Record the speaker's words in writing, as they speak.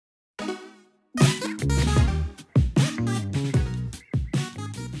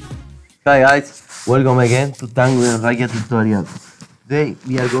Hi guys, welcome again to Tango and Raya tutorial. Today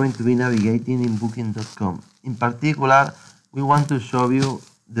we are going to be navigating in Booking.com. In particular, we want to show you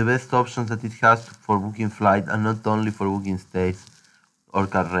the best options that it has for booking flight and not only for booking stays or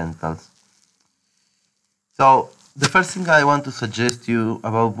car rentals. So the first thing I want to suggest you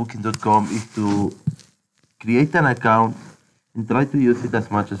about Booking.com is to create an account and try to use it as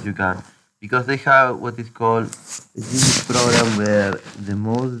much as you can, because they have what is called a genius program where the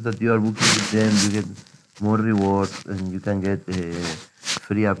most that you are booking with them, you get more rewards and you can get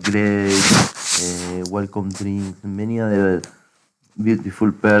free upgrades, welcome drinks, and many other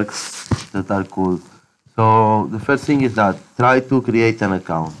beautiful perks that are cool. So the first thing is that try to create an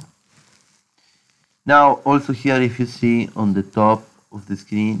account. Now also here, if you see on the top of the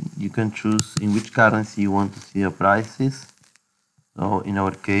screen, you can choose in which currency you want to see the prices. So in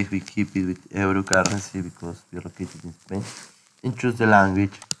our case, we keep it with euro currency because we are located in Spain, and choose the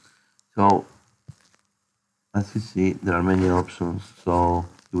language. So as you see, there are many options, so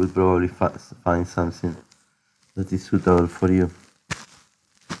you will probably find something that is suitable for you.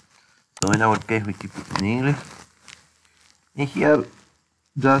 So in our case, we keep it in English. And here,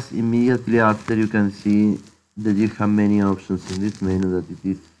 just immediately after, you can see that you have many options in this menu, that it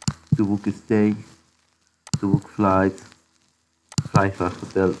is to book a stay, to book flights, 5-star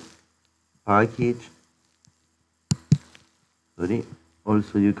hotel package. Sorry.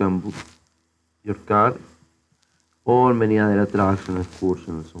 Also, you can book your car or many other attractions, excursions,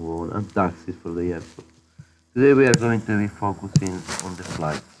 and so on, and taxis for the airport. Today we are going to be focusing on the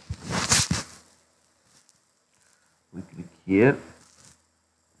flights. We click here,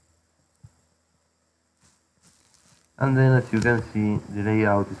 and then as you can see, the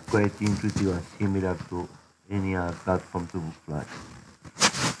layout is quite intuitive and similar to any other platform to book flights.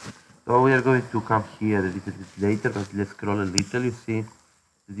 So we are going to come here a little bit later, but let's scroll a little. You see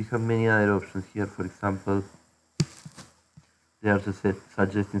that you have many other options here. For example, they are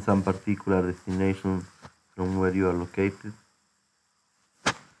suggesting some particular destination from where you are located.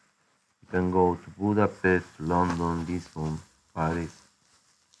 You can go to Budapest, London, Lisbon, Paris.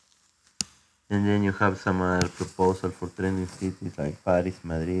 And then you have some other proposals for trending cities like Paris,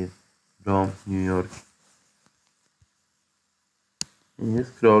 Madrid, Rome, New York. And you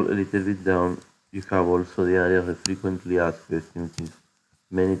scroll a little bit down, you have also the areas of frequently asked questions, which is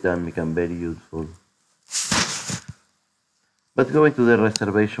many times become very useful. But going to the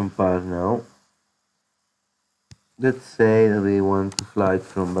reservation part now. Let's say that we want to fly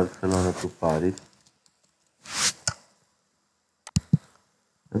from Barcelona to Paris.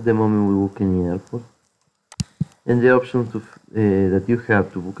 At the moment we book any airport. And the options that you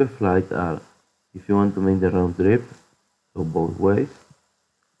have to book a flight are, if you want to make the round trip, so both ways,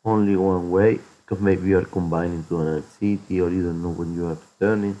 only one way, because maybe you are combining to another city or you don't know when you are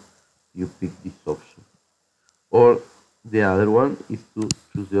returning, you pick this option. Or the other one is to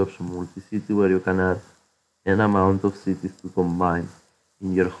choose the option multi-city, where you can add an amount of cities to combine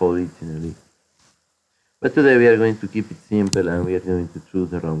in your whole itinerary. But today we are going to keep it simple and we are going to choose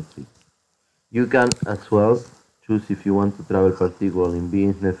the round trip. You can as well choose if you want to travel particularly in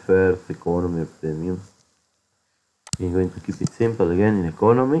business, first, economy or premium. We're going to keep it simple again in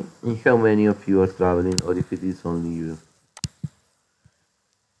economy, and how many of you are traveling or if it is only you.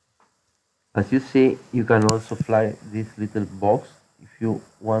 As you see, you can also fly this little box if you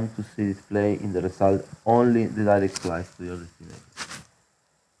want to see display in the result only the direct flights to your destination.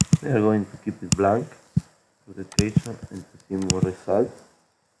 We are going to keep it blank to the station and to see more results.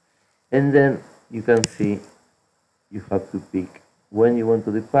 And then you can see you have to pick when you want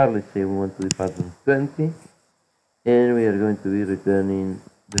to depart. Let's say we want to depart on 20, and we are going to be returning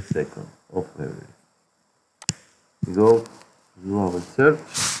the 2nd of February. We go do our search.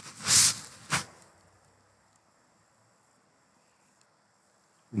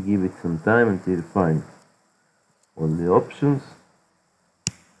 We give it some time until it finds all the options,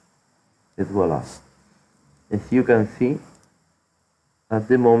 and voila. As you can see, at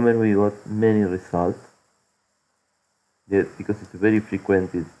the moment we got many results, because it's a very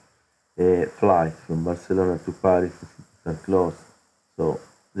frequented flight from Barcelona to Paris. The cities are close, so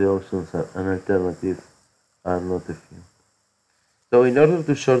the options and alternatives are not a few. So in order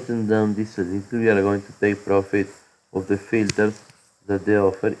to shorten down this a little, we are going to take profit of the filters that they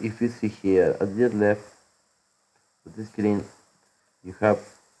offer. If you see here at the left of the screen, you have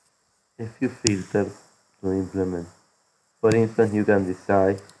a few filters to implement. For instance, you can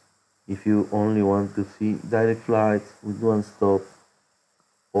decide if you only want to see direct flights with one stop,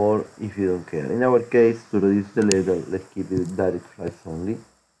 or if you don't care. In our case, to reduce the label, let's keep it direct flights only.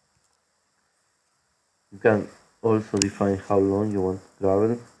 You can also define how long you want to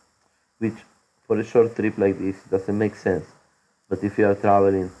travel, which for a short trip like this doesn't make sense. But if you are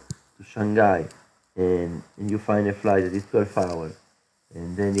traveling to Shanghai and you find a flight that is 12 hours,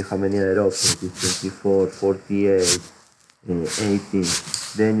 and then you have many other options, it's 24, 48, 18,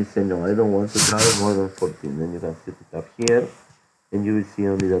 then you say no, I don't want to travel more than 14, then you can set it up here and you will see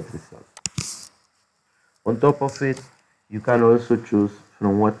only that result. On top of it, you can also choose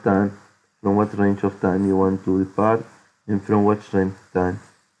from what range of time you want to depart and from what range of time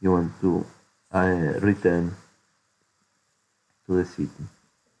you want to return to the city.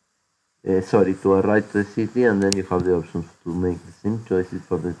 Sorry, to arrive to the city, and then you have the options to make the same choices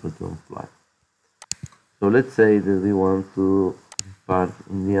for the return flight. So let's say that we want to depart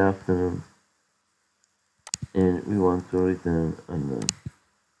in the afternoon and we want to return at night.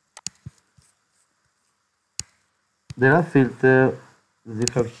 The last filter that you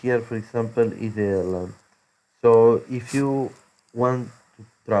have here, for example, is the airline. So if you want to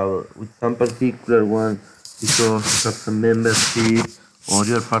travel with some particular one because you have some membership or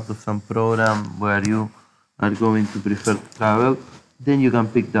you're part of some program where you are going to prefer to travel, then you can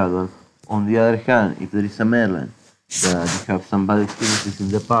pick that one. On the other hand, if there is some airline that you have some bad experiences in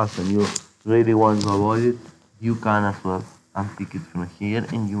the past and you really want to avoid it, you can as well unpick it from here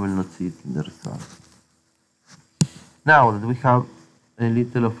and you will not see it in the results. Now that we have a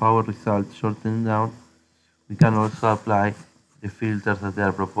little of our results shortened down, we can also apply the filters that they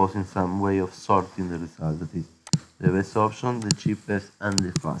are proposing some way of sorting the result. That is the best option, the cheapest, and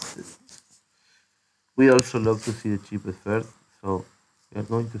the fastest. We also love to see the cheapest first, so we are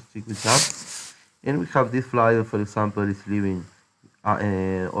going to stick with that. And we have this flight that, for example, is leaving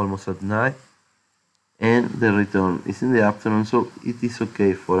almost at night, and the return is in the afternoon, so it is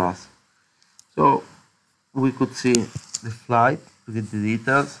okay for us. So we could see the flight to get the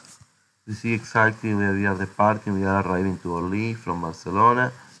details, to see exactly where we are departing. We are arriving to Orly from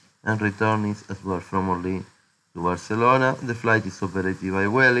Barcelona, and returning as well from Orly to Barcelona. The flight is operated by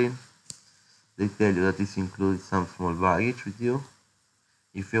Vueling. They tell you that this includes some small baggage with you.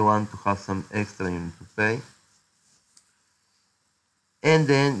 If you want to have some extra, you need to pay. And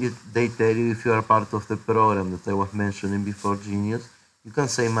then they tell you, if you are part of the program that I was mentioning before, Genius, you can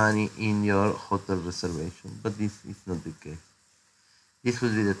save money in your hotel reservation, but this is not the case. This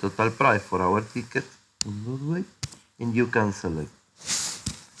will be the total price for our ticket in Broadway, and you can select.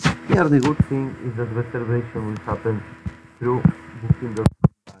 Here the good thing is that reservation will happen through Booking.com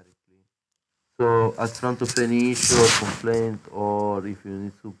directly. So at front of any issue or complaint, or if you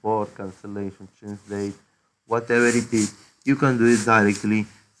need support, cancellation, change date, whatever it is, you can do it directly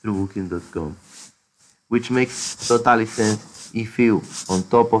through Booking.com, which makes totally sense if you, on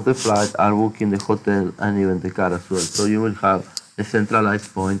top of the flight, are booking the hotel and even the car as well. So you will have a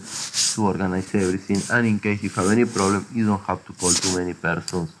centralized point to organize everything, and in case you have any problem, you don't have to call too many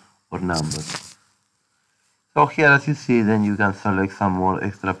persons or numbers. So here, as you see, then you can select some more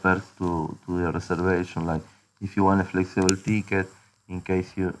extra perks to the reservation, like if you want a flexible ticket, in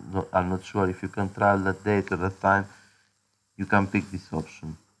case you are not sure if you can travel that date or that time, you can pick this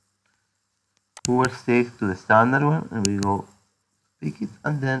option. We will stick to the standard one, and we go pick it,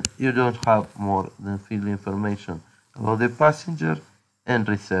 and then you don't have more than fill the information about the passenger and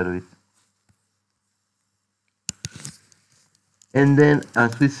reserve it. And then,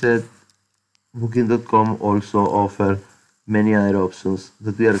 as we said, Booking.com also offers many other options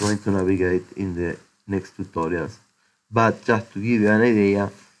that we are going to navigate in the next tutorials. But just to give you an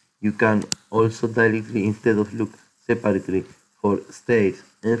idea, you can also directly, instead of look separately for stays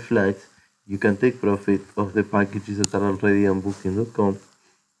and flights, you can take profit of the packages that are already on Booking.com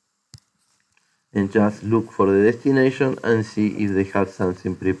and just look for the destination and see if they have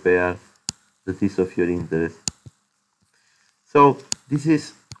something prepared that is of your interest. So this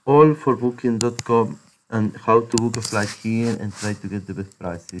is all for Booking.com and how to book a flight here and try to get the best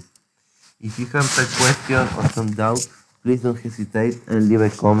prices. If you have a question or some doubt, please don't hesitate and leave a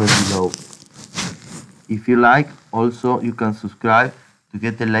comment below. If you like, also you can subscribe to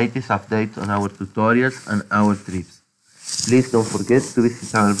get the latest updates on our tutorials and our trips. Please don't forget to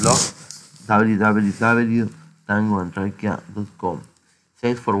visit our blog www.tangoandraikia.com.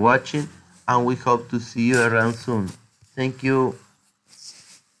 Thanks for watching, and we hope to see you around soon. Thank you.